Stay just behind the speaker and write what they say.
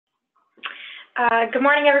Good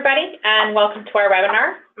morning, everybody, and welcome to our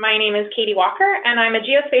webinar. My name is Katie Walker, and I'm a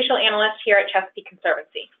geospatial analyst here at Chesapeake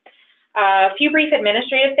Conservancy. A few brief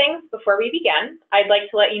administrative things before we begin. I'd like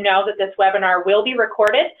to let you know that this webinar will be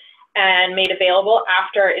recorded and made available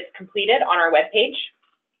after it's completed on our webpage.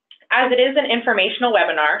 As it is an informational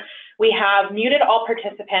webinar, we have muted all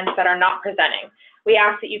participants that are not presenting. We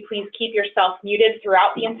ask that you please keep yourself muted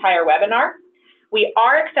throughout the entire webinar. We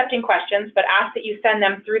are accepting questions, but ask that you send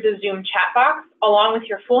them through the Zoom chat box along with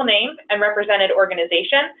your full name and represented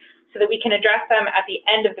organization so that we can address them at the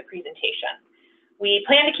end of the presentation. We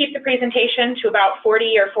plan to keep the presentation to about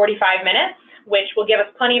 40 or 45 minutes, which will give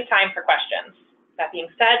us plenty of time for questions. That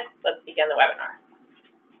being said, let's begin the webinar.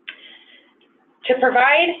 To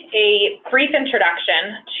provide a brief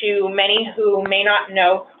introduction to many who may not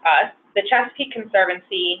know us, the Chesapeake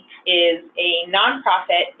Conservancy is a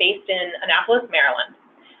nonprofit based in Annapolis, Maryland.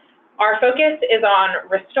 Our focus is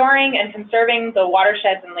on restoring and conserving the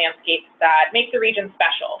watersheds and landscapes that make the region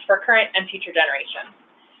special for current and future generations.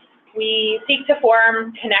 We seek to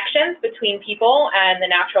form connections between people and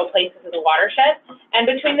the natural places of the watershed, and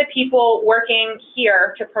between the people working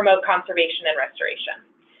here to promote conservation and restoration.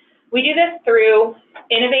 We do this through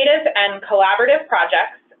innovative and collaborative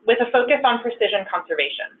projects with a focus on precision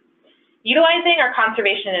conservation. Utilizing our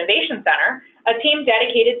Conservation Innovation Center, a team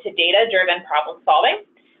dedicated to data-driven problem solving,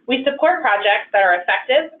 we support projects that are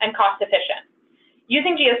effective and cost-efficient.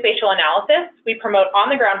 Using geospatial analysis, we promote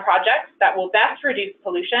on-the-ground projects that will best reduce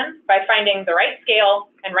pollution by finding the right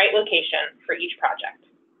scale and right location for each project.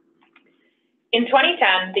 In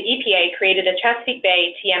 2010, the EPA created a Chesapeake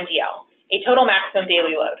Bay TMDL, a total maximum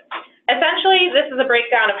daily load. Essentially, this is a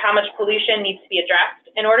breakdown of how much pollution needs to be addressed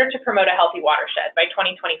in order to promote a healthy watershed by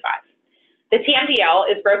 2025. The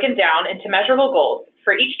TMDL is broken down into measurable goals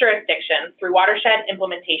for each jurisdiction through watershed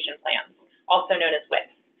implementation plans, also known as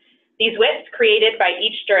WIPs. These WIPs, created by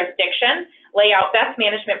each jurisdiction, lay out best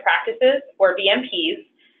management practices, or BMPs,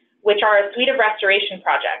 which are a suite of restoration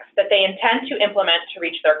projects that they intend to implement to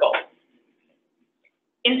reach their goals.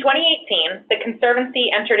 In 2018, the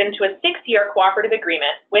Conservancy entered into a 6-year cooperative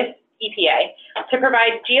agreement with EPA to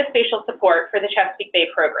provide geospatial support for the Chesapeake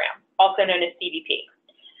Bay Program, also known as CBP,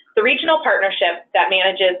 the regional partnership that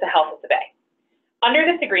manages the health of the bay. Under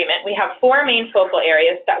this agreement, we have 4 main focal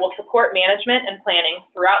areas that will support management and planning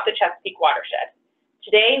throughout the Chesapeake watershed.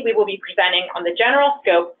 Today, we will be presenting on the general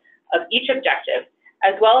scope of each objective,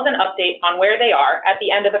 as well as an update on where they are at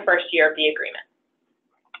the end of the first year of the agreement.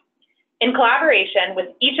 In collaboration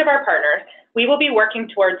with each of our partners, we will be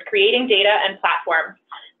working towards creating data and platforms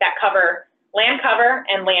that cover land cover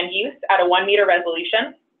and land use at a 1-meter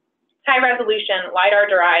resolution, high-resolution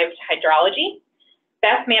LiDAR-derived hydrology,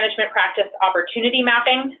 best management practice opportunity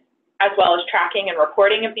mapping, as well as tracking and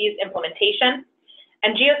reporting of these implementations,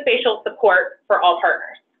 and geospatial support for all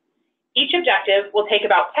partners. Each objective will take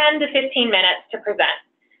about 10 to 15 minutes to present.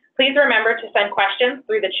 Please remember to send questions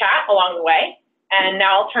through the chat along the way, and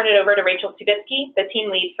now I'll turn it over to Rachel Subitsky, the team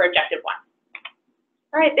lead for Objective 1.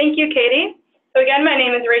 All right, thank you, Katie. So again, my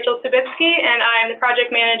name is Rachel Subitsky, and I am the project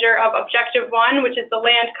manager of Objective 1, which is the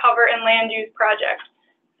Land Cover and Land Use Project.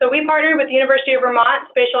 So we partnered with the University of Vermont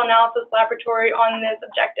Spatial Analysis Laboratory on this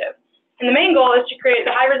objective. And the main goal is to create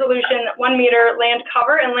the high-resolution 1-meter land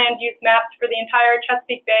cover and land use maps for the entire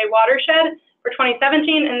Chesapeake Bay watershed for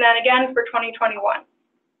 2017 and then again for 2021.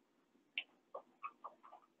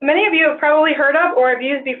 Many of you have probably heard of or have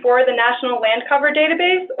used before the National Land Cover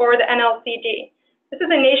Database, or the NLCD. This is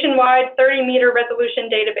a nationwide 30-meter resolution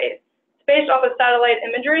database. It's based off of satellite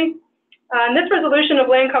imagery. And this resolution of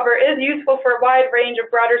land cover is useful for a wide range of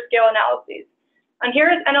broader scale analyses. And here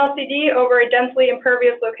is NLCD over a densely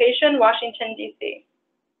impervious location, Washington, D.C.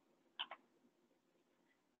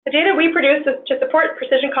 The data we produce to support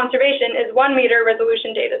precision conservation is 1-meter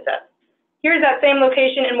resolution data set. Here's that same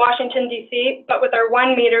location in Washington, D.C., but with our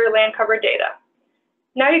 1-meter land cover data.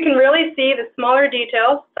 Now you can really see the smaller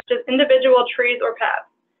details, such as individual trees or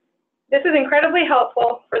paths. This is incredibly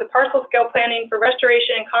helpful for the parcel scale planning for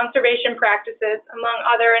restoration and conservation practices, among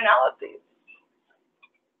other analyses.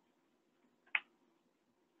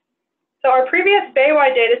 So our previous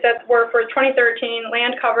Baywide datasets were for 2013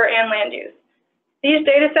 land cover and land use. These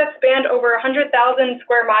datasets spanned over 100,000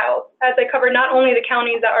 square miles, as they covered not only the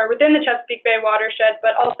counties that are within the Chesapeake Bay watershed,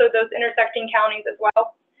 but also those intersecting counties as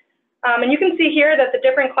well. And you can see here that the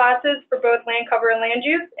different classes for both land cover and land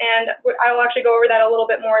use, and I will actually go over that a little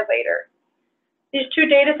bit more later. These 2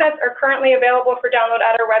 data sets are currently available for download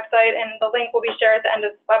at our website, and the link will be shared at the end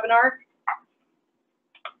of this webinar.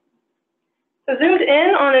 So zoomed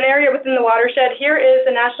in on an area within the watershed, here is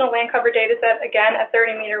the National Land Cover Data Set, again at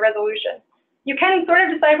 30-meter resolution. you can sort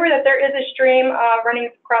of decipher that there is a stream running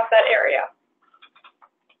across that area.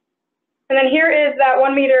 And then here is that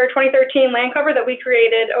 1 meter 2013 land cover that we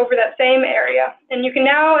created over that same area. And you can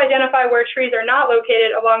now identify where trees are not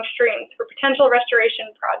located along streams for potential restoration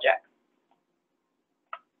projects.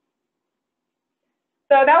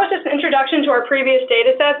 So that was just an introduction to our previous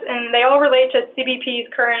data sets, and they all relate to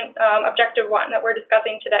CBP's current Objective 1 that we're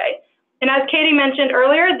discussing today. And as Katie mentioned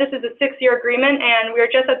earlier, this is a 6-year agreement, and we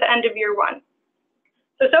are just at the end of year 1.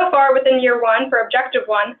 So far within year 1 for Objective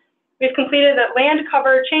 1, we've completed that land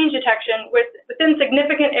cover change detection within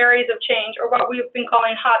significant areas of change, or what we've been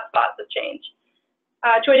calling hotspots of change.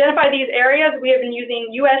 To identify these areas, we have been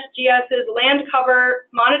using USGS's Land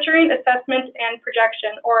Cover Monitoring, Assessment, and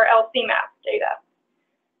Projection, or LCMAP data.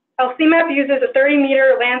 LCMAP uses a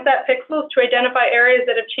 30-meter Landsat pixels to identify areas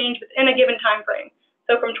that have changed within a given time frame,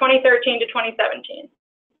 so from 2013 to 2017.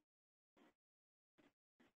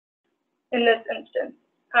 In this instance,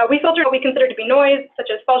 we filter what we consider to be noise,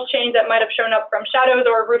 such as false change that might have shown up from shadows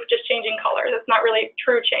or a roof just changing color. That's not really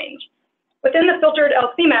true change. Within the filtered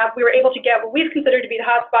LCMAP, we were able to get what we've considered to be the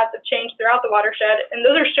hotspots of change throughout the watershed, and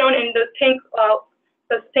those are shown in those pink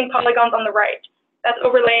polygons on the right. That's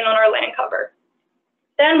overlaying on our land cover.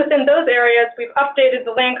 Then within those areas, we've updated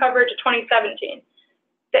the land cover to 2017.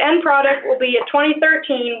 The end product will be a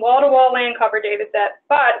 2013 wall-to-wall land cover data set,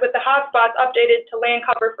 but with the hotspots updated to land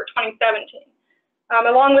cover for 2017.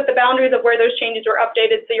 Along with the boundaries of where those changes were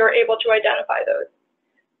updated so you're able to identify those.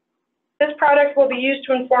 This product will be used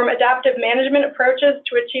to inform adaptive management approaches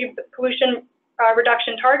to achieve the pollution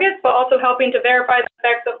reduction targets, but also helping to verify the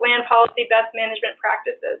effects of land policy best management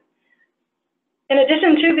practices. In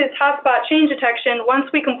addition to this hotspot change detection, once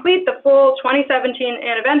we complete the full 2017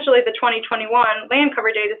 and eventually the 2021 land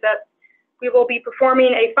cover data sets, we will be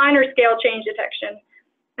performing a finer scale change detection.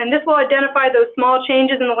 And this will identify those small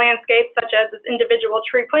changes in the landscape, such as this individual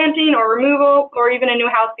tree planting or removal, or even a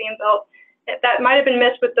new house being built, that might have been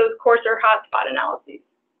missed with those coarser hotspot analyses.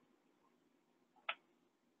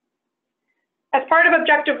 As part of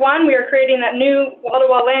Objective 1, we are creating that new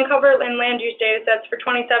wall-to-wall land cover and land use data sets for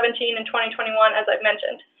 2017 and 2021, as I've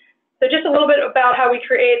mentioned. So just a little bit about how we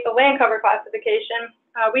create the land cover classification.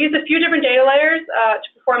 We use a few different data layers to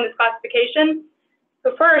perform this classification.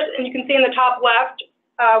 So first, and you can see in the top left,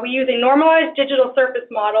 we use a normalized digital surface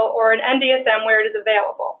model, or an NDSM, where it is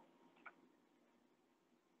available.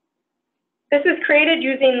 This is created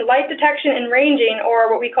using light detection and ranging, or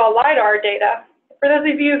what we call LiDAR data. For those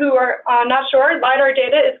of you who are not sure, LiDAR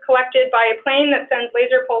data is collected by a plane that sends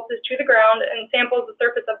laser pulses to the ground and samples the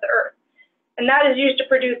surface of the Earth. And that is used to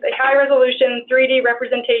produce a high-resolution 3D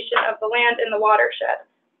representation of the land in the watershed.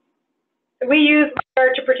 We use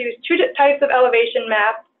LiDAR to produce two types of elevation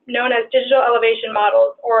maps, known as digital elevation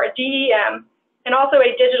models, or a DEM, and also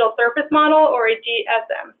a digital surface model, or a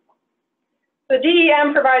DSM. The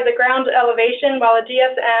DEM provides a ground elevation, while a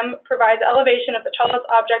DSM provides elevation of the tallest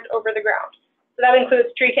object over the ground. So that includes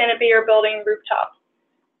tree canopy or building rooftop.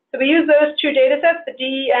 So we use those two data sets, the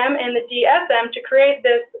DEM and the DSM, to create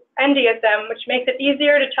this NDSM, which makes it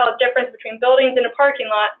easier to tell a difference between buildings in a parking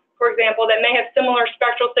lot, for example, that may have similar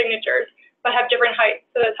spectral signatures, but have different heights.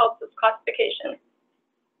 So this helps with classification.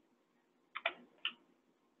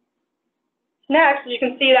 Next, you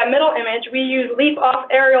can see that middle image, we use leap-off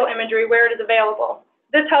aerial imagery where it is available.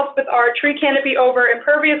 This helps with our tree canopy over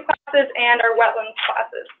impervious classes and our wetlands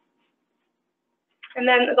classes. And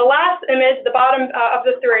then the last image, the bottom of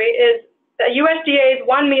the three, is the USDA's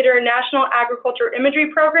 1 meter National Agriculture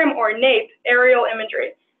Imagery Program, or NAPE, aerial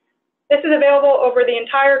imagery. This is available over the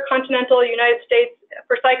entire continental United States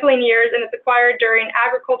for cycling years, and it's acquired during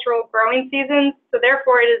agricultural growing seasons, so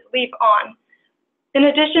therefore it is leap-on. In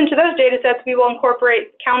addition to those data sets, we will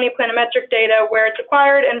incorporate county planimetric data where it's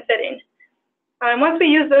acquired and fitting. Once we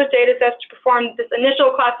use those data sets to perform this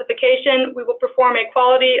initial classification, we will perform a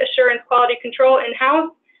quality assurance, quality control in-house.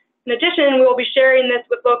 In addition, we will be sharing this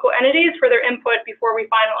with local entities for their input before we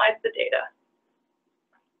finalize the data.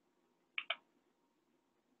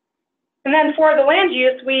 And then for the land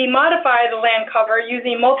use, we modify the land cover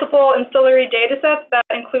using multiple ancillary data sets that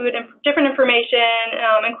include different information,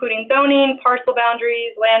 including zoning, parcel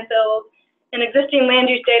boundaries, landfills, and existing land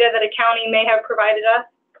use data that a county may have provided us.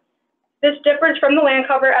 This differs from the land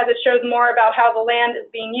cover as it shows more about how the land is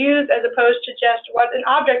being used as opposed to just what an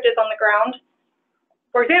object is on the ground.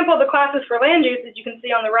 For example, the classes for land use, as you can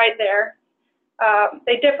see on the right there,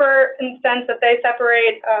 they differ in the sense that they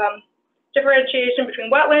separate differentiation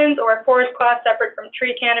between wetlands or a forest class separate from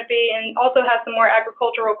tree canopy, and also has some more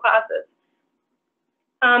agricultural classes.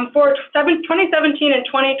 For 2017 and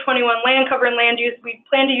 2021 land cover and land use, we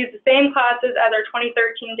plan to use the same classes as our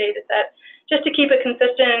 2013 data set, just to keep it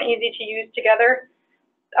consistent and easy to use together.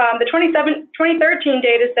 The 2013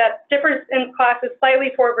 data set differs in classes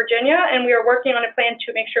slightly for Virginia, and we are working on a plan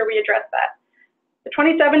to make sure we address that. The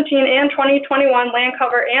 2017 and 2021 land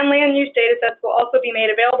cover and land use data sets will also be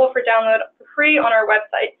made available for download for free on our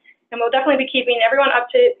website, and we'll definitely be keeping everyone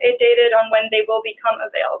updated on when they will become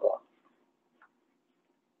available.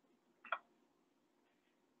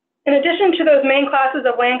 In addition to those main classes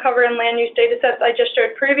of land cover and land use data sets I just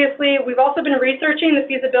showed previously, we've also been researching the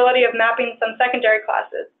feasibility of mapping some secondary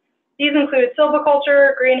classes. These include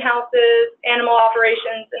silviculture, greenhouses, animal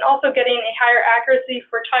operations, and also getting a higher accuracy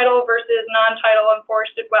for tidal versus non-tidal and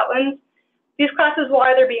forested wetlands. These classes will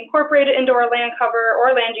either be incorporated into our land cover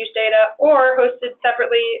or land use data, or hosted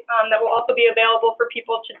separately that will also be available for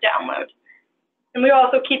people to download. And we will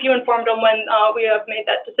also keep you informed on when we have made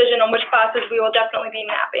that decision on which classes we will definitely be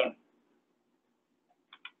mapping.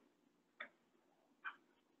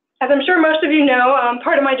 As I'm sure most of you know,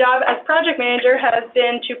 part of my job as project manager has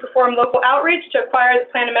been to perform local outreach to acquire the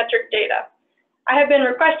planimetric data. I have been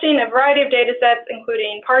requesting a variety of data sets,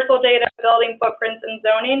 including parcel data, building footprints, and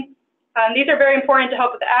zoning. These are very important to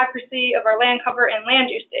help with the accuracy of our land cover and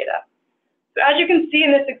land use data. So as you can see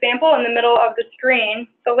in this example in the middle of the screen,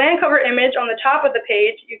 the land cover image on the top of the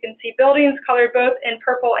page, you can see buildings colored both in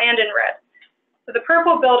purple and in red. So the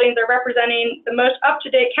purple buildings are representing the most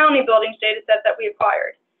up-to-date county buildings data set that we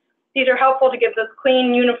acquired. These are helpful to give those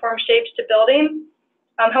clean, uniform shapes to buildings.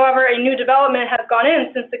 However, a new development has gone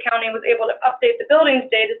in since the county was able to update the buildings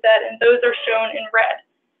data set, and those are shown in red.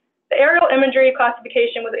 The aerial imagery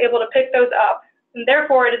classification was able to pick those up, and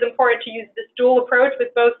therefore it is important to use this dual approach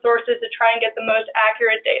with both sources to try and get the most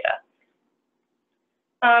accurate data.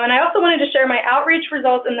 And I also wanted to share my outreach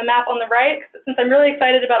results in the map on the right, since I'm really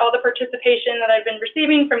excited about all the participation that I've been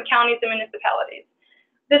receiving from counties and municipalities.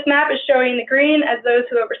 This map is showing the green as those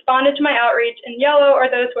who have responded to my outreach, and yellow are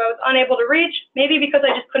those who I was unable to reach, maybe because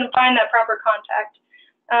I just couldn't find that proper contact.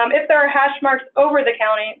 If there are hash marks over the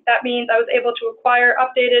county, that means I was able to acquire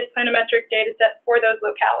updated planimetric data set for those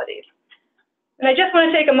localities. And I just want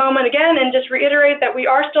to take a moment again and just reiterate that we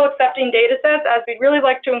are still accepting data sets, as we'd really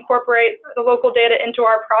like to incorporate the local data into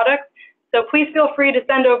our products. So please feel free to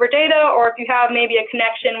send over data, or if you have maybe a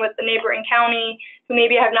connection with the neighboring county who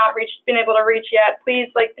maybe have not been able to reach yet, please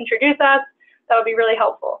introduce us. That would be really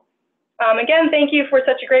helpful. Again, thank you for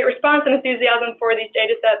such a great response and enthusiasm for these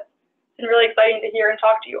data sets. It's been really exciting to hear and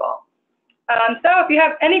talk to you all. So if you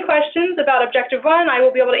have any questions about Objective 1, I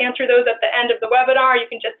will be able to answer those at the end of the webinar. You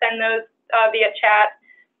can just send those via chat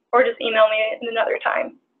or just email me another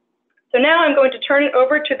time. So now I'm going to turn it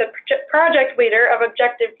over to the project leader of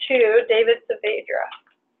Objective 2, David Saavedra.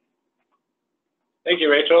 Thank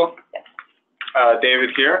you, Rachel. Yes.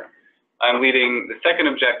 David here. I'm leading the second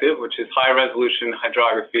objective, which is high-resolution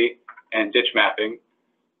hydrography and ditch mapping.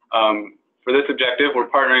 For this objective, we're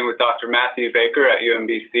partnering with Dr. Matthew Baker at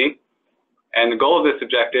UMBC. And the goal of this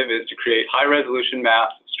objective is to create high-resolution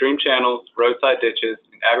maps of stream channels, roadside ditches,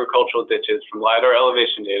 and agricultural ditches from LiDAR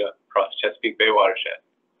elevation data across Chesapeake Bay watershed.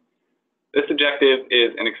 This objective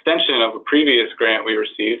is an extension of a previous grant we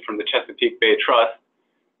received from the Chesapeake Bay Trust.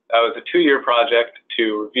 That was a 2-year project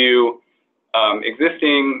to review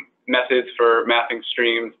existing methods for mapping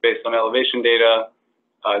streams based on elevation data,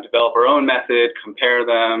 develop our own method, compare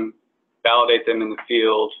them, validate them in the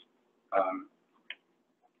field,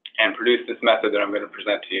 and produce this method that I'm going to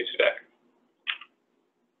present to you today.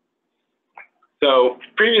 So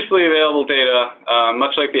previously available data,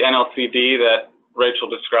 much like the NLCD that Rachel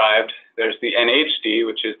described, there's the NHD,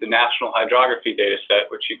 which is the National Hydrography Data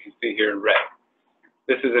Set, which you can see here in red.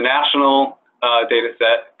 This is a national data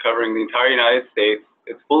set covering the entire United States.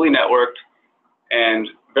 It's fully networked and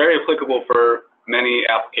very applicable for many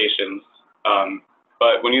applications.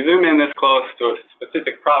 But when you zoom in this close to a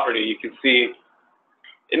specific property, you can see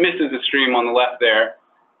it misses the stream on the left there.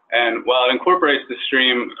 And while it incorporates the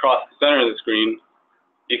stream across the center of the screen,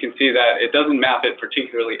 you can see that it doesn't map it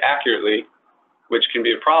particularly accurately, which can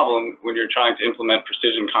be a problem when you're trying to implement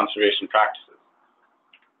precision conservation practices.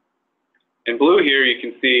 In blue here, you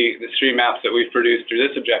can see the stream maps that we've produced through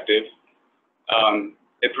this objective.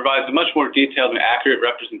 It provides a much more detailed and accurate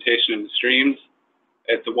representation of the streams.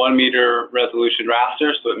 It's a 1-meter resolution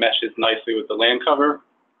raster, so it meshes nicely with the land cover.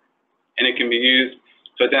 And it can be used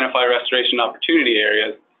to identify restoration opportunity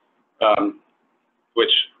areas,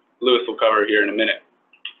 which Lewis will cover here in a minute.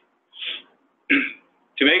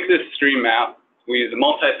 To make this stream map, we use a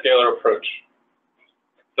multi-scalar approach.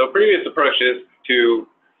 So previous approaches to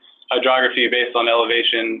hydrography based on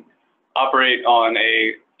elevation operate on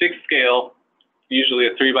a fixed scale, usually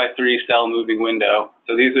a 3x3 cell moving window.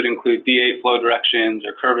 So these would include D8 flow directions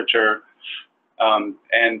or curvature.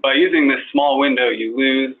 And by using this small window, you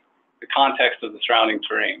lose the context of the surrounding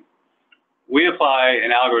terrain. We apply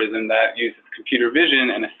an algorithm that uses computer vision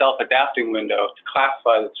and a self-adapting window to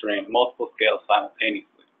classify the terrain at multiple scales simultaneously.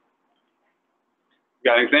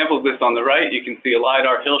 We've got an example of this on the right. You can see a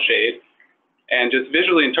LiDAR hillshade. And just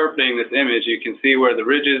visually interpreting this image, you can see where the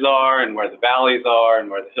ridges are and where the valleys are and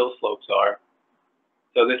where the hill slopes are.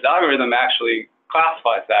 So this algorithm actually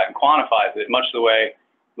classifies that and quantifies it much the way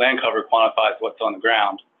land cover quantifies what's on the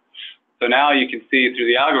ground. So now you can see through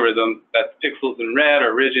the algorithm that the pixels in red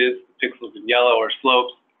are ridges, the pixels in yellow are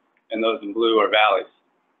slopes, and those in blue are valleys.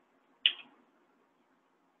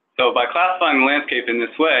 So by classifying the landscape in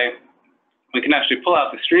this way, we can actually pull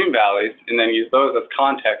out the stream valleys and then use those as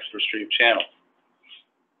context for stream channels.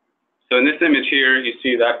 So in this image here, you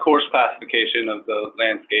see that coarse classification of the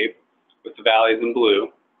landscape with the valleys in blue.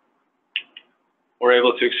 We're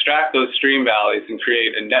able to extract those stream valleys and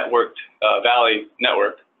create a networked valley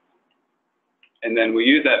network. And then we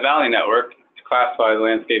use that valley network to classify the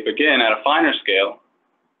landscape again at a finer scale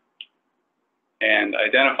and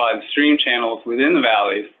identify the stream channels within the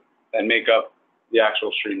valleys that make up the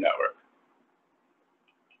actual stream network.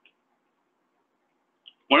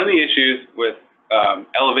 One of the issues with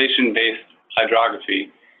elevation-based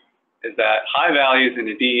hydrography is that high values in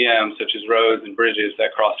the DEM, such as roads and bridges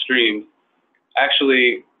that cross streams,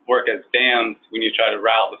 actually work as dams when you try to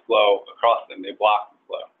route the flow across them. They block the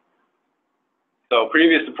flow. So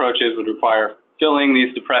previous approaches would require filling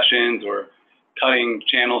these depressions or cutting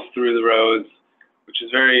channels through the roads, which is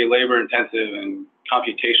very labor-intensive and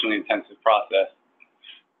computationally intensive process.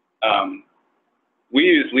 We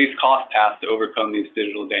use least cost paths to overcome these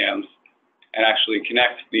digital dams and actually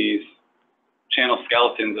connect these channel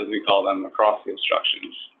skeletons, as we call them, across the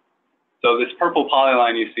obstructions. So this purple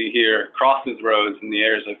polyline you see here crosses roads in the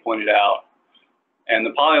areas I pointed out. And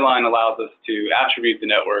the polyline allows us to attribute the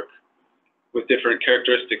network with different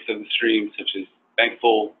characteristics of the stream, such as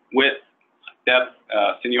bankful width, depth,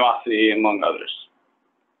 sinuosity, among others.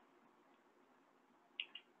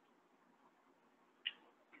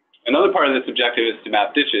 Another part of this objective is to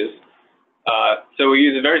map ditches. So we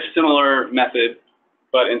use a very similar method,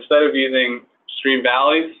 but instead of using stream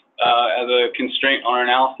valleys as a constraint on our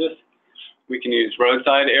analysis, we can use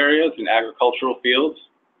roadside areas and agricultural fields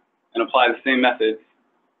and apply the same methods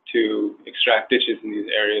to extract ditches in these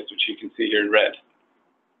areas, which you can see here in red.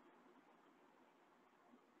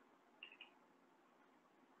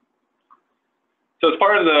 So as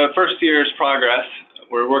part of the first year's progress,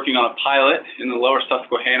 we're working on a pilot in the lower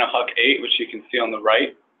Susquehanna Huck 8, which you can see on the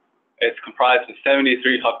right. It's comprised of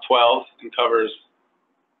 73 Huck 12s and covers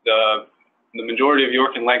the majority of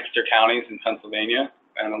York and Lancaster counties in Pennsylvania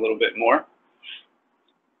and a little bit more.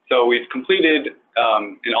 So we've completed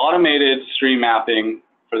an automated stream mapping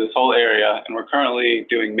for this whole area, and we're currently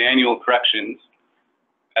doing manual corrections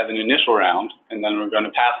as an initial round, and then we're going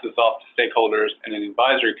to pass this off to stakeholders and an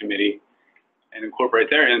advisory committee and incorporate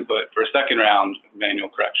their input for a second round of manual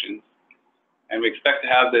corrections. And we expect to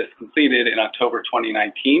have this completed in October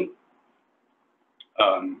 2019.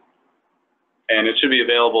 And it should be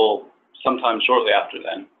available sometime shortly after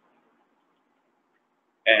then.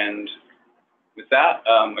 And with that,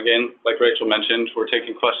 again, like Rachel mentioned, we're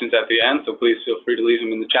taking questions at the end, so please feel free to leave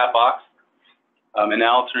them in the chat box. And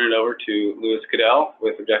now I'll turn it over to Louis Cadell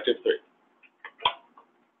with Objective 3.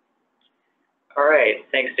 All right,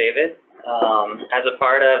 thanks, David. As a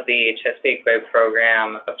part of the Chesapeake Bay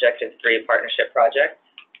Program Objective 3 Partnership Project,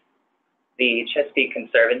 the Chesapeake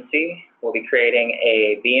Conservancy will be creating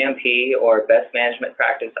a BMP, or Best Management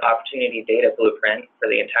Practice Opportunity Data Blueprint, for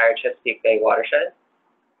the entire Chesapeake Bay watershed.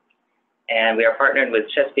 And we are partnered with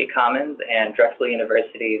Chesapeake Commons and Drexel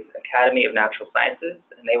University's Academy of Natural Sciences,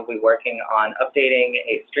 and they will be working on updating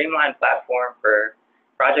a streamlined platform for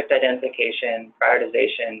project identification,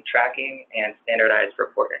 prioritization, tracking, and standardized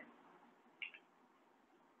reporting.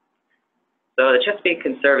 So the Chesapeake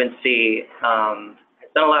Conservancy has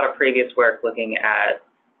done a lot of previous work looking at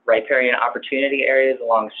riparian opportunity areas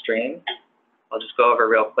along streams. I'll just go over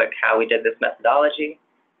real quick how we did this methodology.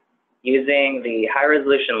 Using the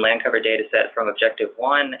high-resolution land cover data set from Objective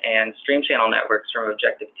 1 and stream channel networks from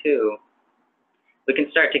Objective 2, we can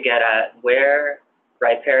start to get at where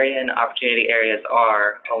riparian opportunity areas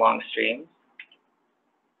are along streams,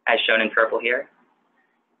 as shown in purple here.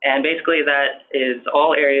 And basically that is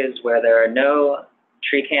all areas where there are no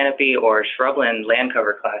tree canopy or shrubland land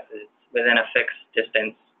cover classes within a fixed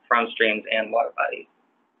distance from streams and water bodies.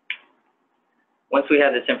 Once we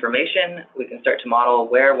have this information, we can start to model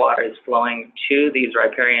where water is flowing to these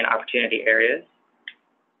riparian opportunity areas.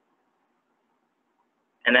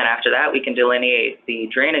 And then after that, we can delineate the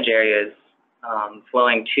drainage areas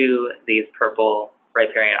flowing to these purple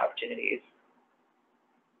riparian opportunities.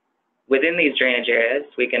 Within these drainage areas,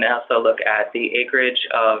 we can also look at the acreage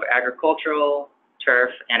of agricultural,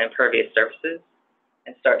 turf, and impervious surfaces,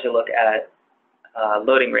 and start to look at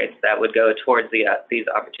loading rates that would go towards these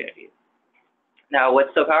opportunities. Now,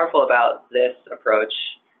 what's so powerful about this approach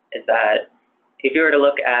is that if you were to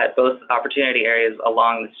look at both opportunity areas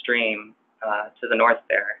along the stream to the north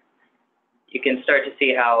there, you can start to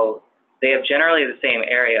see how they have generally the same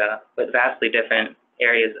area, but vastly different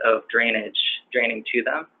areas of drainage draining to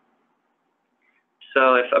them.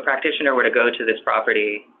 So if a practitioner were to go to this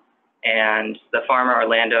property and the farmer or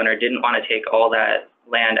landowner didn't want to take all that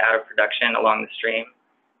land out of production along the stream,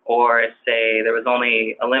 or if, say, there was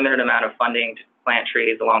only a limited amount of funding to plant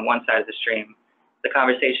trees along one side of the stream, the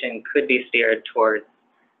conversation could be steered towards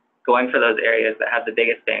going for those areas that have the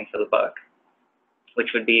biggest bang for the buck, which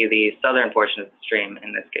would be the southern portion of the stream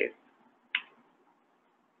in this case.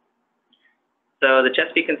 So the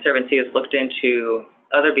Chesapeake Conservancy has looked into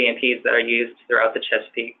other BMPs that are used throughout the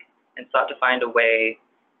Chesapeake and sought to find a way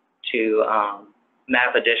to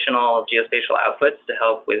map additional geospatial outputs to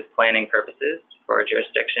help with planning purposes for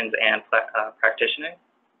jurisdictions and practitioners.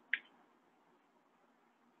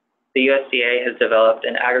 The USDA has developed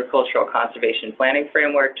an agricultural conservation planning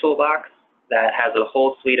framework toolbox that has a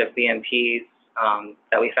whole suite of BMPs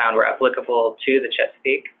that we found were applicable to the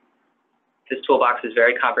Chesapeake. This toolbox is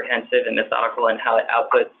very comprehensive and methodical in how it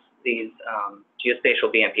outputs these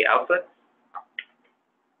geospatial BMP outputs.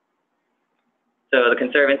 So the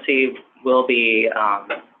Conservancy will be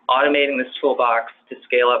automating this toolbox to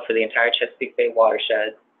scale up for the entire Chesapeake Bay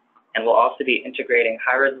watershed, and we'll also be integrating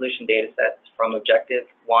high-resolution data sets from Objective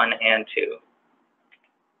 1 and 2.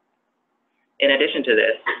 In addition to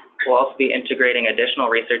this, we'll also be integrating additional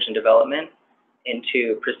research and development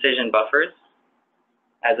into precision buffers,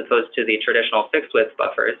 as opposed to the traditional fixed-width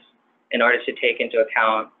buffers, in order to take into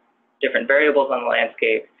account different variables on the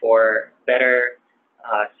landscape for better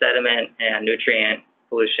sediment and nutrient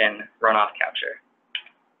pollution runoff capture.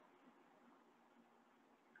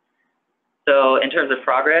 So in terms of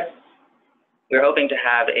progress, we're hoping to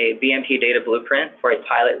have a BMP data blueprint for a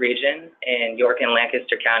pilot region in York and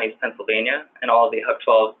Lancaster counties, Pennsylvania, and all of the Hub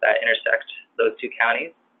 12s that intersect those two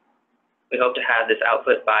counties. We hope to have this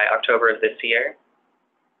output by October of this year.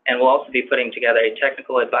 And we'll also be putting together a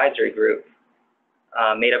technical advisory group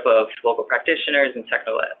made up of local practitioners and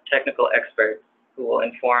technical experts who will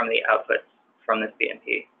inform the outputs from this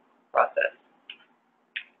BMP process.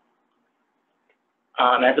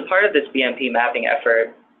 As a part of this BMP mapping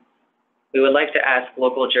effort, we would like to ask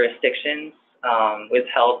local jurisdictions with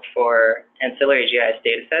help for ancillary GIS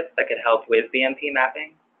data sets that could help with BMP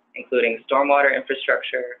mapping, including stormwater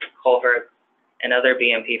infrastructure, culverts, and other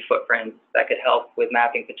BMP footprints that could help with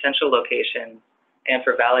mapping potential locations and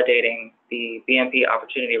for validating the BMP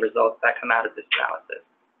opportunity results that come out of this analysis.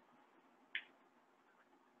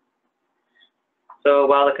 So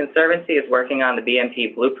while the Conservancy is working on the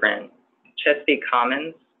BMP blueprint, Chesapeake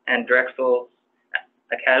Commons and Drexel's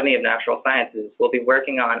Academy of Natural Sciences will be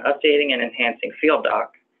working on updating and enhancing FieldDoc,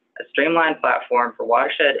 a streamlined platform for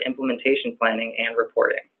watershed implementation planning and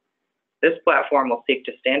reporting. This platform will seek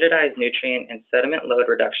to standardize nutrient and sediment load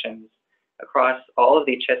reductions across all of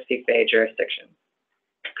the Chesapeake Bay jurisdictions.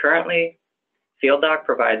 Currently, FieldDoc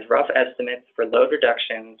provides rough estimates for load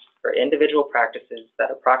reductions for individual practices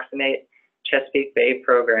that approximate Chesapeake Bay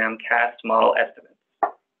Program CAST model estimates.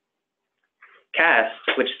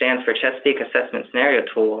 CAST, which stands for Chesapeake Assessment Scenario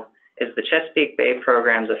Tool, is the Chesapeake Bay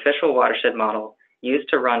Program's official watershed model used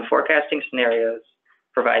to run forecasting scenarios,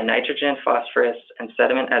 provide nitrogen, phosphorus, and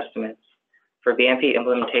sediment estimates for BMP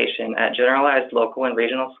implementation at generalized local and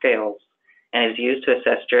regional scales, and is used to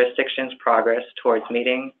assess jurisdictions' progress towards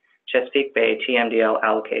meeting Chesapeake Bay TMDL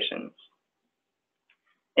allocations.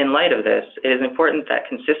 In light of this, it is important that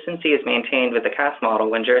consistency is maintained with the CAST model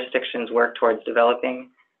when jurisdictions work towards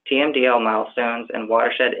developing TMDL milestones and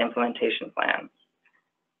watershed implementation plans.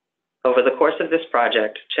 Over the course of this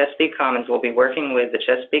project, Chesapeake Commons will be working with the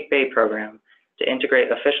Chesapeake Bay Program to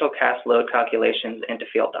integrate official CAST load calculations into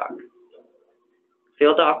FieldDoc.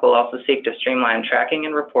 FieldDoc will also seek to streamline tracking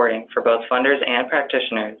and reporting for both funders and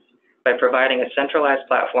practitioners by providing a centralized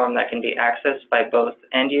platform that can be accessed by both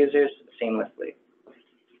end users seamlessly.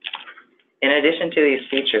 In addition to these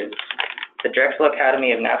features, the Drexel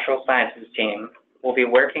Academy of Natural Sciences team will be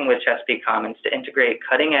working with Chesapeake Commons to integrate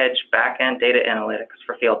cutting-edge back-end data analytics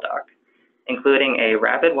for FieldDoc, including a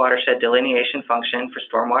rapid watershed delineation function for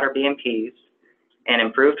stormwater BMPs and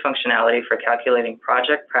improved functionality for calculating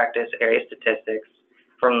project practice area statistics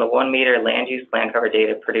from the 1 meter land use land cover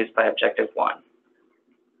data produced by Objective 1.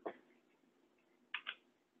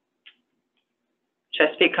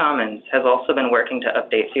 Chesapeake Commons has also been working to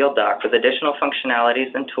update FieldDoc with additional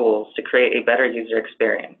functionalities and tools to create a better user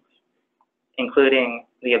experience, including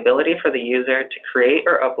the ability for the user to create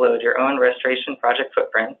or upload your own restoration project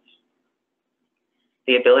footprints,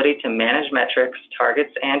 the ability to manage metrics,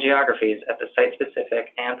 targets, and geographies at the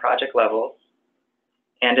site-specific and project levels,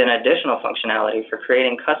 and an additional functionality for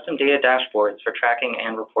creating custom data dashboards for tracking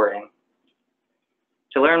and reporting.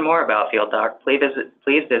 To learn more about FieldDoc,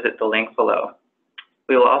 please visit the link below.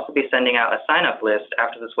 We will also be sending out a sign-up list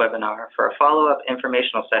after this webinar for a follow-up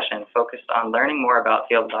informational session focused on learning more about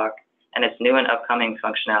FieldDoc and its new and upcoming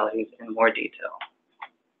functionalities in more detail.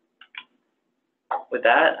 With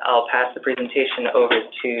that, I'll pass the presentation over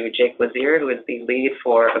to Jake Lazier, who is the lead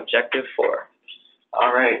for Objective 4.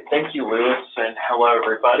 All right, thank you, Lewis, and hello,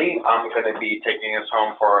 everybody. I'm going to be taking us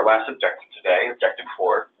home for our last objective today, Objective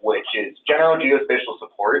 4, which is general geospatial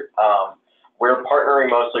support. We're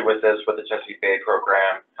partnering mostly with the Chesapeake Bay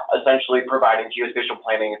Program, essentially providing geospatial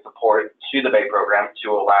planning and support to the Bay Program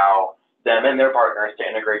to allow them and their partners to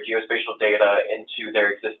integrate geospatial data into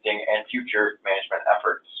their existing and future management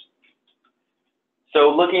efforts.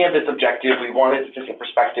 So looking at this objective, we wanted to take a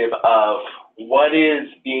perspective of what is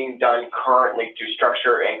being done currently to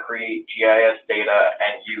structure and create GIS data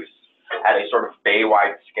and use at a sort of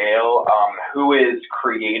Bay-wide scale. Who is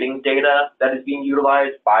creating data that is being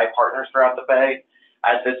utilized by partners throughout the Bay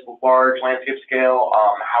at this large landscape scale?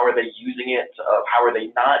 How are they using it? How are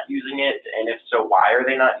they not using it? And if so, why are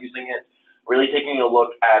they not using it? Really taking a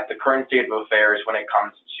look at the current state of affairs when it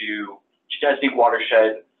comes to Chesapeake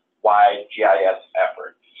watershed-wide GIS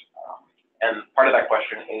efforts. And part of that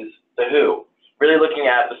question is the who. Really looking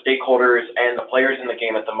at the stakeholders and the players in the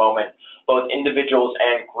game at the moment, both individuals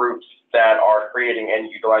and groups that are creating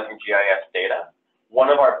and utilizing GIS data. One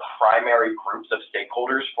of our primary groups of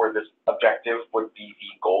stakeholders for this objective would be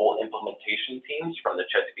the goal implementation teams from the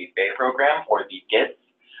Chesapeake Bay Program, or the GITs.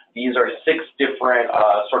 These are 6 different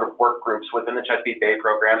sort of work groups within the Chesapeake Bay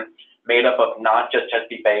Program, made up of not just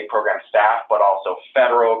Chesapeake Bay Program staff, but also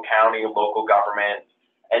federal, county, local government,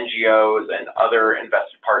 NGOs, and other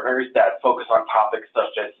invested partners that focus on topics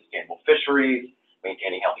such as sustainable fisheries,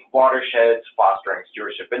 maintaining healthy watersheds, fostering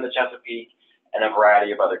stewardship in the Chesapeake, and a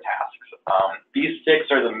variety of other tasks. These 6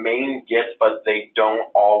 are the main GITs, but they don't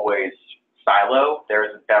always silo.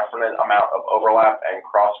 There's a definite amount of overlap and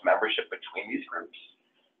cross-membership between these groups.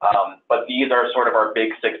 But these are sort of our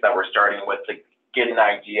big 6 that we're starting with to get an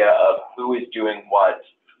idea of who is doing what,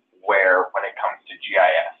 where, when it comes to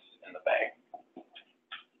GIS in the Bay.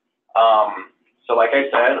 So like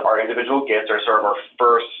I said, our individual GITs are sort of our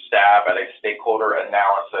first stab at a stakeholder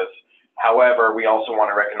analysis. However, we also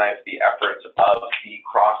want to recognize the efforts of the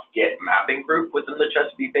cross-GIT mapping group within the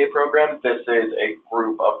Chesapeake Bay Program. This is a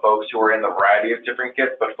group of folks who are in a variety of different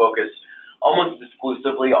GITs, but focus almost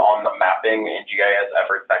exclusively on the mapping and GIS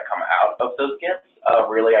efforts that come out of those GITs,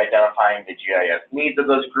 really identifying the GIS needs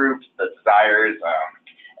of those groups, the desires,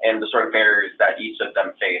 and the sort of barriers that each of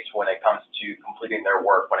them face when it comes to completing their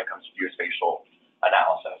work when it comes to geospatial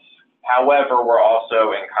analysis. However, we're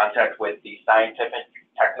also in contact with the scientific,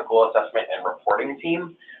 technical assessment, and reporting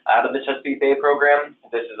team out of the Chesapeake Bay Program.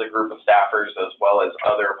 This is a group of staffers as well as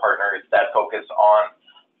other partners that focus on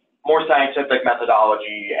more scientific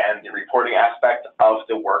methodology and the reporting aspect of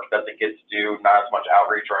the work that the kids do, not as much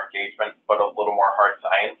outreach or engagement, but a little more hard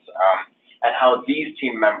science, and how these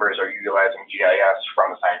team members are utilizing GIS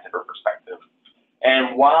from a scientific perspective.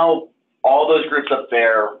 And while all those groups up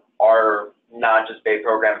there are not just Bay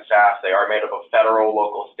Program staff, they are made up of federal,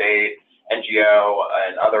 local, state, NGO,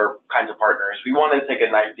 and other kinds of partners. We wanted to take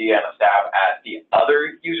an idea and a stab at the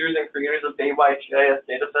other users and creators of Bay-wide GIS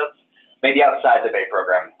datasets, maybe outside the Bay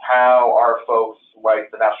Program. How are folks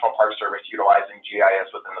like the National Park Service utilizing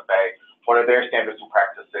GIS within the Bay? What are their standards and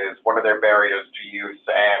practices? What are their barriers to use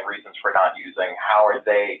and reasons for not using? How are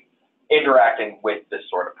they interacting with this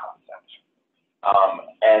sort of concept?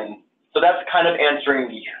 And so that's kind of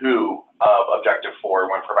answering the who of Objective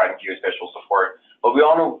 4 when providing geospatial support. But we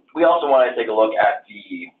also want to take a look at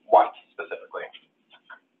the what specifically.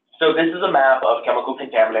 So this is a map of chemical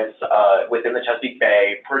contaminants within the Chesapeake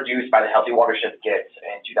Bay produced by the Healthy Watershed GIT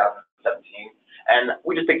in 2017. And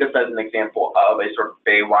we just take this as an example of a sort of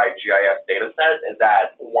Bay-wide GIS data set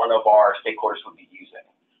that one of our stakeholders would be using.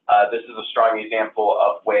 This is a strong example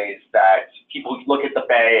of ways that people look at the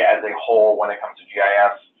Bay as a whole when it comes to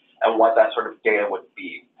GIS. and what that sort of data would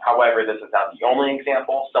be. However, this is not the only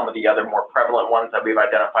example. Some of the other more prevalent ones that we've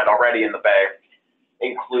identified already in the Bay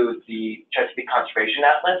include the Chesapeake Conservation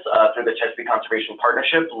Atlas through the Chesapeake Conservation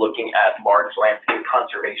Partnership, looking at large landscape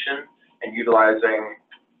conservation and utilizing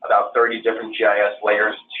about 30 different GIS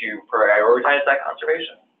layers to prioritize that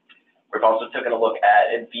conservation. We've also taken a look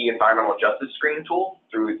at the Environmental Justice Screen tool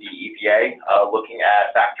through the EPA, looking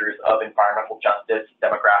at factors of environmental justice,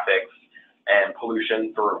 demographics, and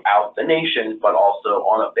pollution throughout the nation, but also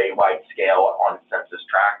on a Bay-wide scale on census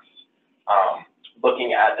tracts.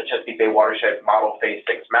 Looking at the Chesapeake Bay Watershed Model Phase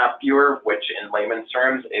 6 Map Viewer, which in layman's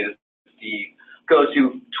terms is the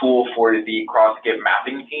go-to tool for the cross-GIB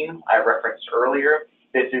mapping team I referenced earlier.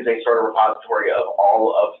 This is a sort of repository of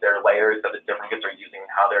all of their layers that the different GIBs are using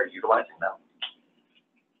and how they're utilizing them.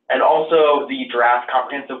 And also the draft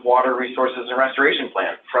Comprehensive Water Resources and Restoration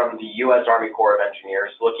Plan from the U.S. Army Corps of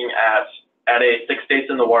Engineers, looking at a 6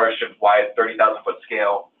 states in the watershed-wide 30,000-foot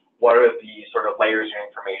scale, what are the sort of layers of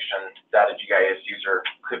information that a GIS user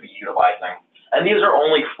could be utilizing. And these are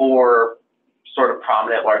only 4 sort of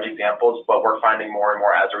prominent large examples, but we're finding more and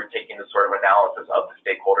more as we're taking the sort of analysis of the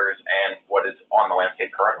stakeholders and what is on the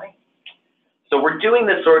landscape currently. So we're doing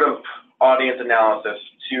this sort of audience analysis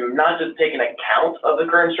to not just take an account of the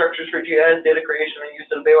current structures for GIS data creation and use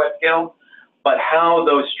at a Bay-wide scale, but how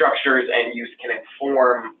those structures and use can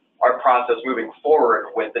inform our process moving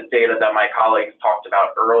forward with the data that my colleagues talked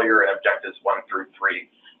about earlier in objectives 1 through 3.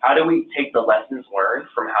 How do we take the lessons learned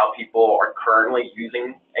from how people are currently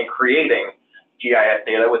using and creating GIS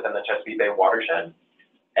data within the Chesapeake Bay watershed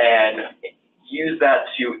and use that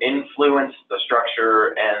to influence the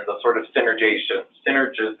structure and the sort of synergization,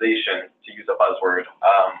 to use a buzzword,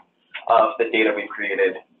 of the data we've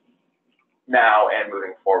created now and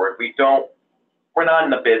moving forward. We're not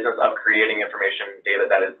in the business of creating information data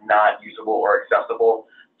that is not usable or accessible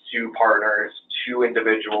to partners, to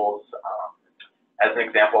individuals. As an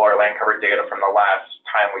example, our land cover data from the last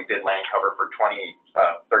time we did land cover for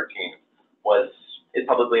 2013 is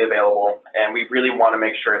publicly available, and we really want to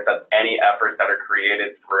make sure that any efforts that are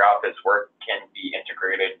created throughout this work can be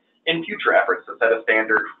integrated in future efforts to set a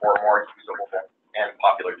standard for more usable and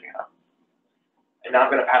popular data. And now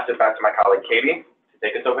I'm going to pass it back to my colleague Katie to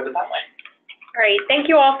take us over the timeline. All right, thank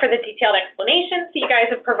you all for the detailed explanations that you guys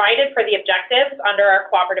have provided for the objectives under our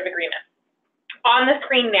cooperative agreement. On the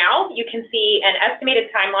screen now, you can see an estimated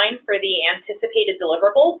timeline for the anticipated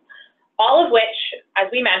deliverables, all of which, as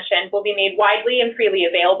we mentioned, will be made widely and freely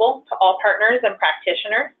available to all partners and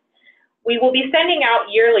practitioners. We will be sending out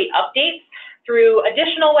yearly updates through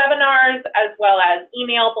additional webinars as well as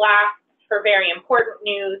email blasts for very important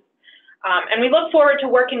news. And we look forward to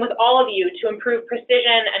working with all of you to improve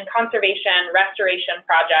precision and conservation restoration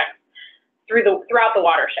projects throughout the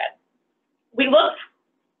watershed.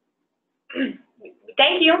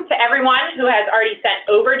 Thank you to everyone who has already sent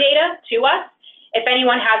over data to us. If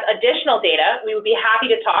anyone has additional data, we would be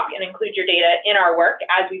happy to talk and include your data in our work,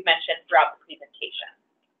 as we've mentioned throughout the presentation.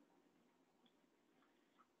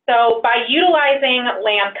 So by utilizing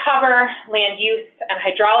land cover, land use, and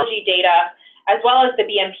hydrology data, as well as the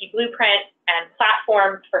BMP blueprint and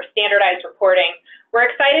platforms for standardized reporting, we're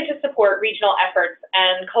excited to support regional efforts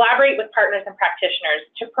and collaborate with partners and practitioners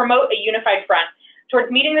to promote a unified front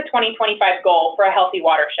towards meeting the 2025 goal for a healthy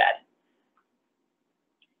watershed.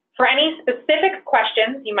 For any specific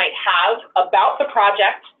questions you might have about the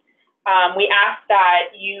project, we ask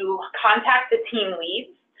that you contact the team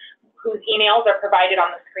leads, whose emails are provided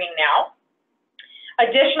on the screen now.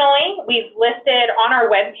 Additionally, we've listed on our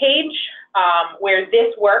webpage where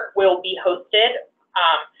this work will be hosted.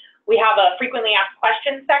 We have a frequently asked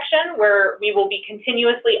questions section where we will be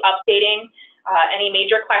continuously updating any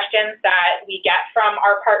major questions that we get from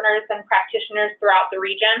our partners and practitioners throughout the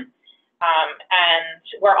region. And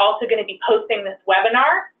we're also going to be posting this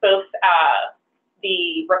webinar, both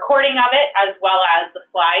the recording of it as well as the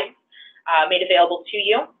slides made available to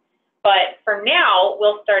you. But for now,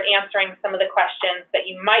 we'll start answering some of the questions that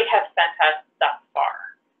you might have sent us thus far.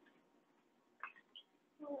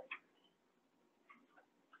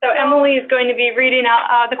 So Emily is going to be reading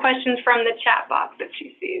out the questions from the chat box that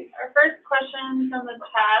she sees. Our first question from the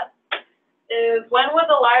chat is, when would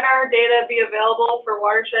the LiDAR data be available for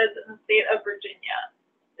watersheds in the state of Virginia?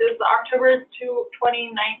 Is the October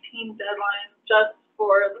 2019 deadline just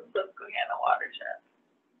for the Susquehanna watershed?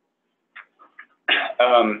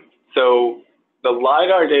 So the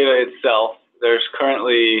LiDAR data itself, there's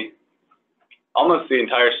currently almost the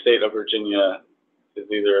entire state of Virginia is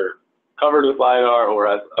either covered with LiDAR or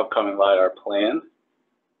has upcoming LiDAR planned.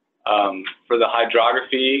 For the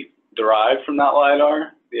hydrography derived from that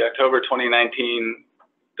LiDAR, the October 2019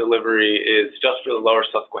 delivery is just for the Lower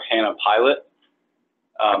Susquehanna pilot.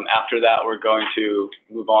 After that, we're going to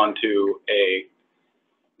move on to a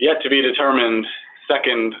yet to be determined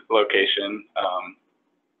second location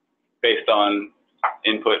based on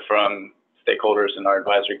input from stakeholders in our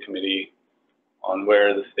advisory committee on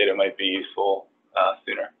where this data might be useful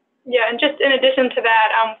sooner. Yeah, and just in addition to that,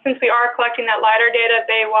 since we are collecting that LiDAR data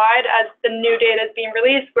bay-wide, as the new data is being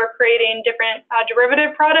released, we're creating different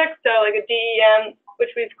derivative products, so like a DEM,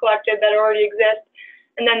 which we've collected that already exists,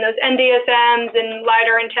 and then those NDSMs and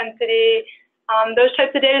LiDAR intensity, those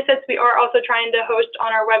types of data sets we are also trying to host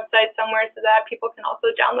on our website somewhere so that people can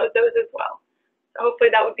also download those as well. So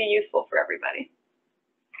hopefully that would be useful for everybody.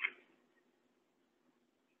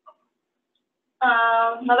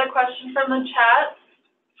 Another question from the chat.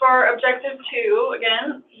 For objective 2,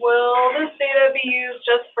 again, will this data be used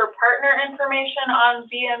just for partner information on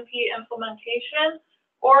BMP implementation,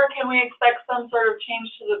 or can we expect some sort of change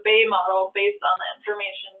to the Bay model based on the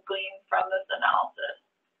information gleaned from this analysis?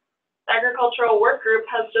 The agricultural work group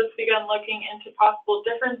has just begun looking into possible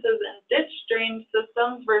differences in ditch drain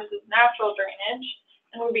systems versus natural drainage,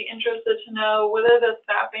 and would be interested to know whether this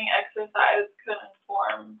mapping exercise could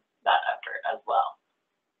inform that effort as well.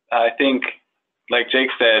 I think, like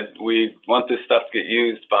Jake said, we want this stuff to get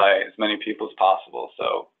used by as many people as possible.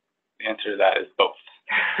 So the answer to that is both.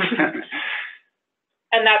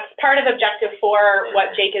 And that's part of objective 4.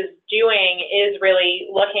 What Jake is doing is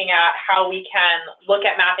really looking at how we can look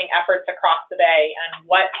at mapping efforts across the bay and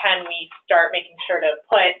what can we start making sure to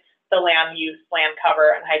put the land use, land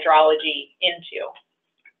cover, and hydrology into.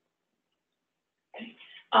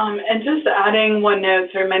 And just adding one note,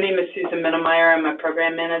 so my name is Susan Mittelmeyer. I'm a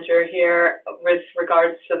program manager here. With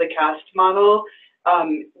regards to the CAST model,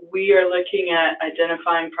 we are looking at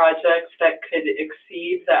identifying projects that could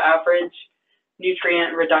exceed the average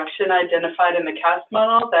nutrient reduction identified in the CAST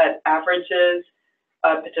model that averages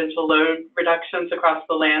potential load reductions across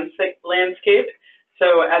the landscape.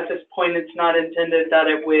 So at this point, it's not intended that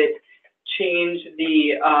it would change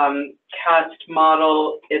the CAST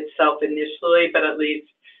model itself initially, but at least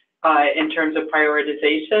in terms of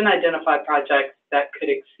prioritization, identify projects that could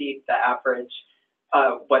exceed the average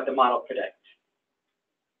of what the model predicts.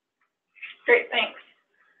 Great, thanks.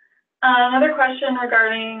 Another question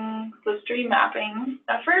regarding the stream mapping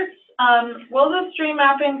efforts. Will the stream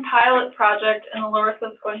mapping pilot project in the Lower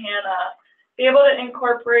Susquehanna be able to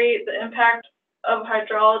incorporate the impact on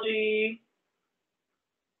hydrology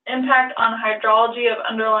of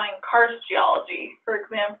underlying karst geology, for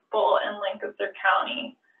example, in Lancaster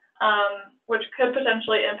County, which could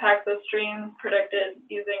potentially impact the streams predicted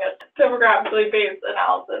using a topographically based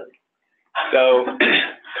analysis? So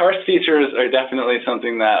karst features are definitely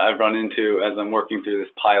something that I've run into as I'm working through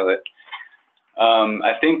this pilot.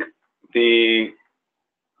 I think the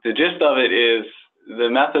gist of it is the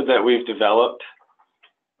method that we've developed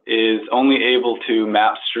is only able to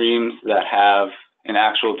map streams that have an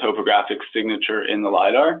actual topographic signature in the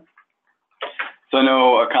LiDAR. So I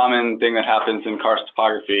know a common thing that happens in karst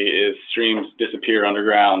topography is streams disappear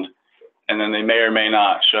underground, and then they may or may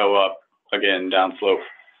not show up again downslope.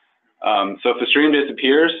 So if the stream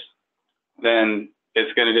disappears, then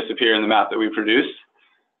it's going to disappear in the map that we produce.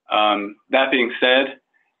 That being said,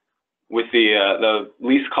 with the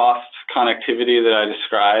least cost connectivity that I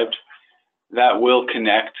described, that will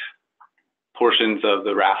connect portions of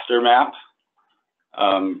the raster map,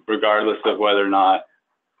 regardless of whether or not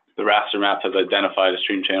the raster map has identified a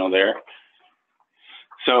stream channel there.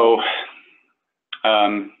 So,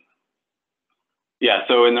 yeah,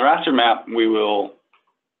 so in the raster map, we will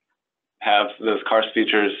have those karst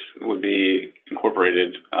features would be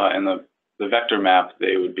incorporated. In the vector map,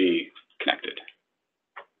 they would be connected.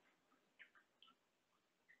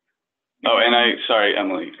 Oh, and sorry,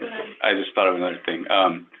 Emily, I just thought of another thing.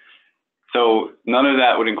 So none of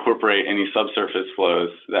that would incorporate any subsurface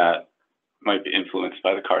flows that might be influenced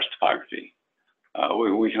by the karst topography.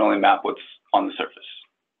 We can only map what's on the surface.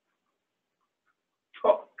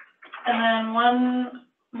 Cool. And then one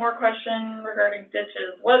more question regarding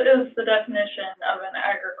ditches. What is the definition of an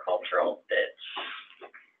agricultural ditch?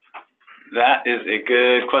 That is a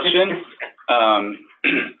good question.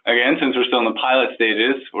 Again, since we're still in the pilot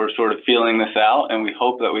stages, we're sort of feeling this out, and we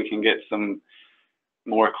hope that we can get some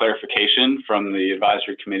more clarification from the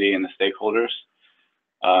advisory committee and the stakeholders.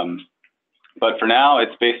 But for now,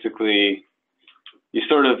 it's basically, you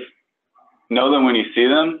sort of know them when you see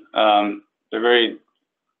them. They're very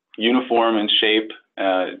uniform in shape,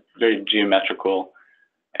 very geometrical,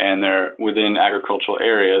 and they're within agricultural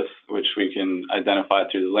areas, which we can identify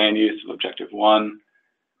through the land use of Objective 1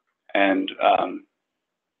 and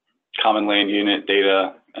common land unit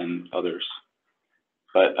data and others.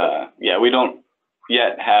 But yeah, we don't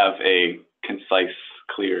yet have a concise,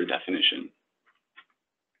 clear definition.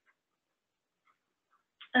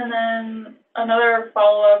 And then another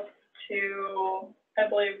follow-up to, I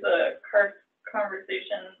believe, the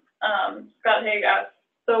conversation, Scott Haig asked,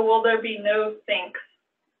 so will there be no sinks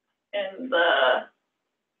in the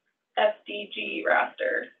SDG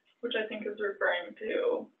raster, which I think is referring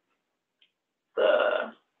to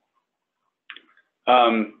the...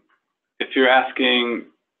 If you're asking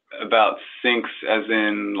about sinks as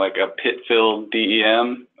in like a pit-filled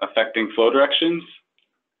DEM affecting flow directions,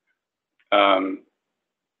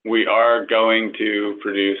 we are going to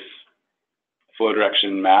produce a flow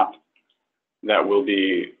direction map that will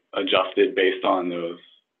be adjusted based on those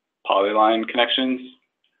polyline connections.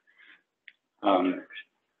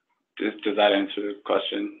 Does that answer the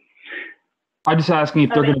question? I'm just asking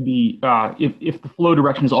if they're going to be, if the flow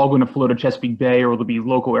direction is all going to flow to Chesapeake Bay, or will there be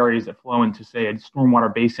local areas that flow into, say, a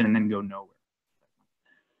stormwater basin and then go nowhere?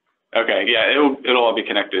 Okay, yeah, it'll all be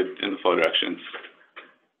connected in the flow directions.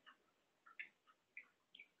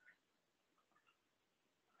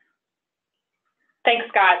 Thanks,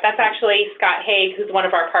 Scott. That's actually Scott Haig, who's one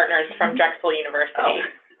of our partners from Drexel University. Oh,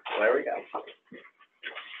 there we go.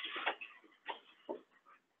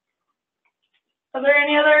 Are there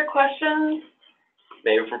any other questions?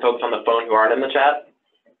 Maybe from folks on the phone who aren't in the chat?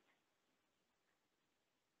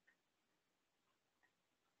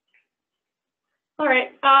 All right,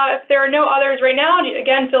 if there are no others right now,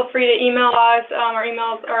 again, feel free to email us. Our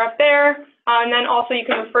emails are up there. And then also you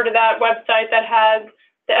can refer to that website that has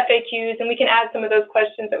the FAQs, and we can add some of those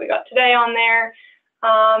questions that we got today on there.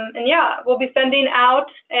 And yeah, we'll be sending out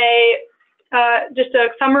just a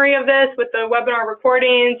summary of this with the webinar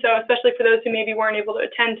recording, so especially for those who maybe weren't able to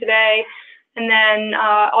attend today. And then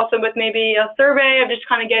also with maybe a survey of just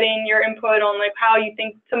kind of getting your input on like how you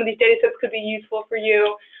think some of these data sets could be useful for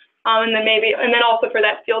you. And then also for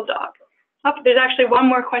that field doc. Oh, there's actually one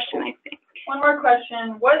more question, I think. One more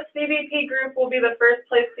question. What CBP group will be the first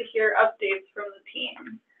place to hear updates from the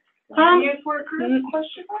team? Land use work group,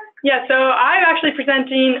 question mark? Yeah, so I'm actually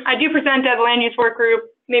I do present as a land use work group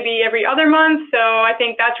maybe every other month, so I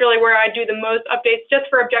think that's really where I do the most updates just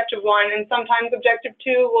for Objective 1, and sometimes Objective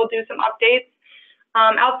 2 will do some updates.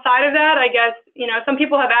 Outside of that, I guess, some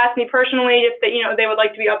people have asked me personally if they would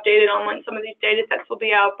like to be updated on when some of these data sets will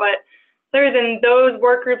be out, but other than those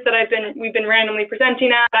work groups that we've been randomly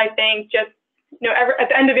presenting at, I think just, at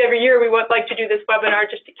the end of every year, we would like to do this webinar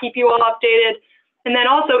just to keep you all updated. And then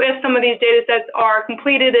also, if some of these data sets are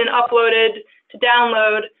completed and uploaded to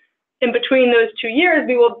download in between those 2 years,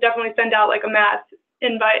 we will definitely send out like a mass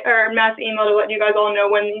invite or mass email to let you guys all know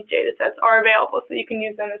when these data sets are available so you can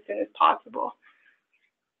use them as soon as possible.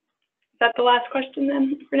 Is that the last question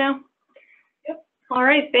then for now? Yep. All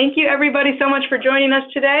right. Thank you, everybody, so much for joining us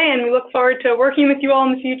today, and we look forward to working with you all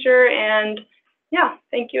in the future. And yeah,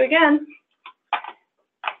 thank you again.